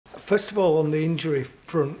First of all, on the injury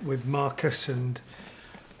front with Marcus and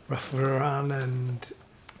Rashford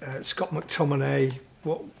and Scott McTominay,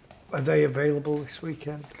 what are they available this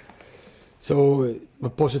weekend? So we're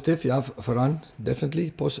positive. You have Varane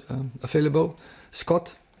definitely available.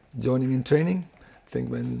 Scott joining in training. I think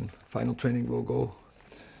when final training will go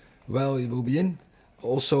well, he will be in.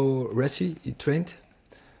 Also Resi, he trained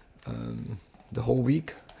the whole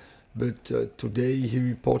week, but today he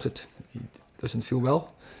reported he doesn't feel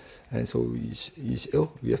well, and so he's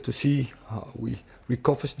ill. We have to see how he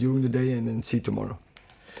recovers during the day and then see tomorrow.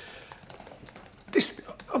 This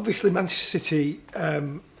obviously Manchester City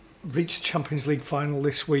reached the Champions League final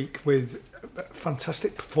this week with a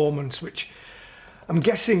fantastic performance, which I'm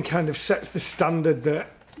guessing kind of sets the standard that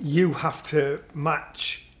you have to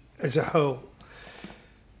match as a whole.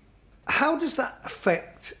 How does that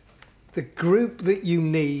affect the group that you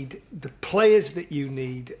need, the players that you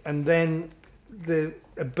need, and then the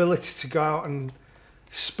ability to go out and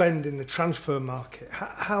spend in the transfer market?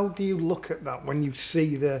 How do you look at that when you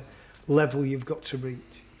see the level you've got to reach?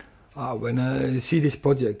 When I see this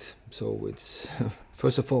project, so it's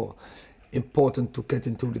first of all important to get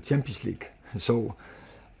into the Champions League. So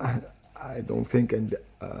I don't think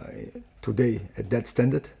today at that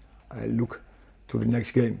standard. I look to the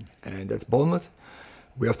next game, and that's Bournemouth.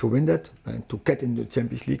 We have to win that and to get in the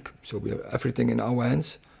Champions League. So we have everything in our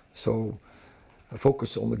hands. So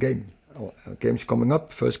focus on the game. Games coming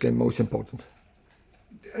up. First game most important.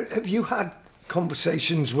 Have you had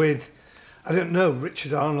conversations with, I don't know,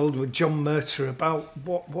 Richard Arnold, with John Murter about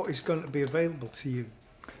what is going to be available to you?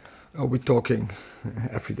 We're talking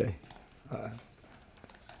every day.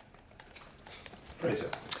 Fraser.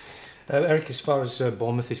 Erik, as far as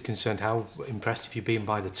Bournemouth is concerned, how impressed have you been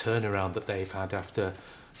by the turnaround that they've had after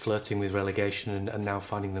flirting with relegation and now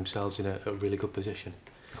finding themselves in a really good position?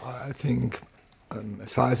 I think,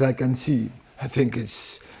 as far as I can see, I think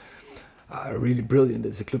it's really brilliant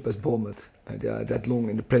as a club as Bournemouth. They are that long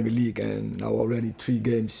in the Premier League and now already 3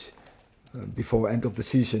 games before end of the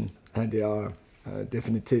season, and they are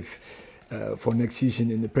definitive for next season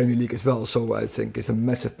in the Premier League as well. So I think it's a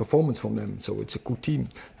massive performance from them. So it's a good team.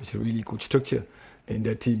 It's a really good structure in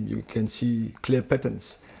their team. You can see clear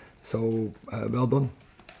patterns. So well done.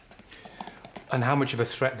 And how much of a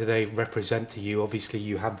threat do they represent to you? Obviously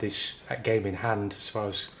you have this game in hand as far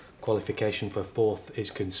as qualification for 4th is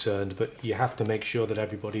concerned, but you have to make sure that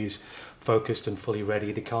everybody is focused and fully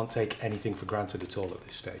ready. They can't take anything for granted at all at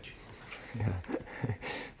this stage. Yeah.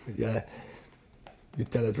 Yeah. You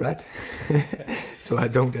tell it right, so I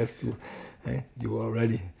don't have to. You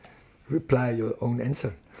already reply your own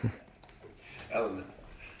answer. Ellen.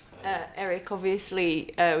 Erik,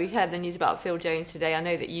 obviously we heard the news about Phil Jones today. I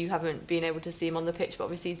know that you haven't been able to see him on the pitch, but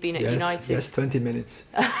obviously he's been at United. Yes, 20 minutes.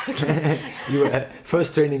 You were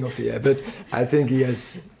first training of the year, but I think he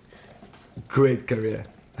has great career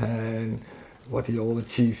and what he all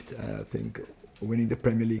achieved. I think winning the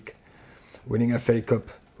Premier League, winning FA Cup,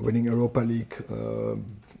 winning Europa League,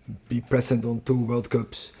 be present on 2 World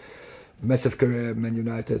Cups, massive career at Man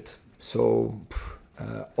United. So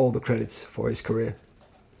all the credits for his career.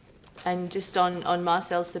 And just on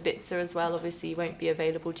Marcel Sabitzer as well, obviously he won't be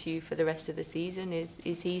available to you for the rest of the season.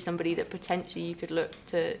 Is he somebody that potentially you could look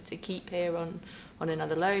to keep here on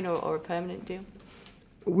another loan or a permanent deal?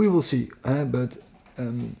 We will see, but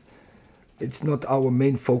it's not our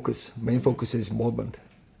main focus. Main focus is Bournemouth.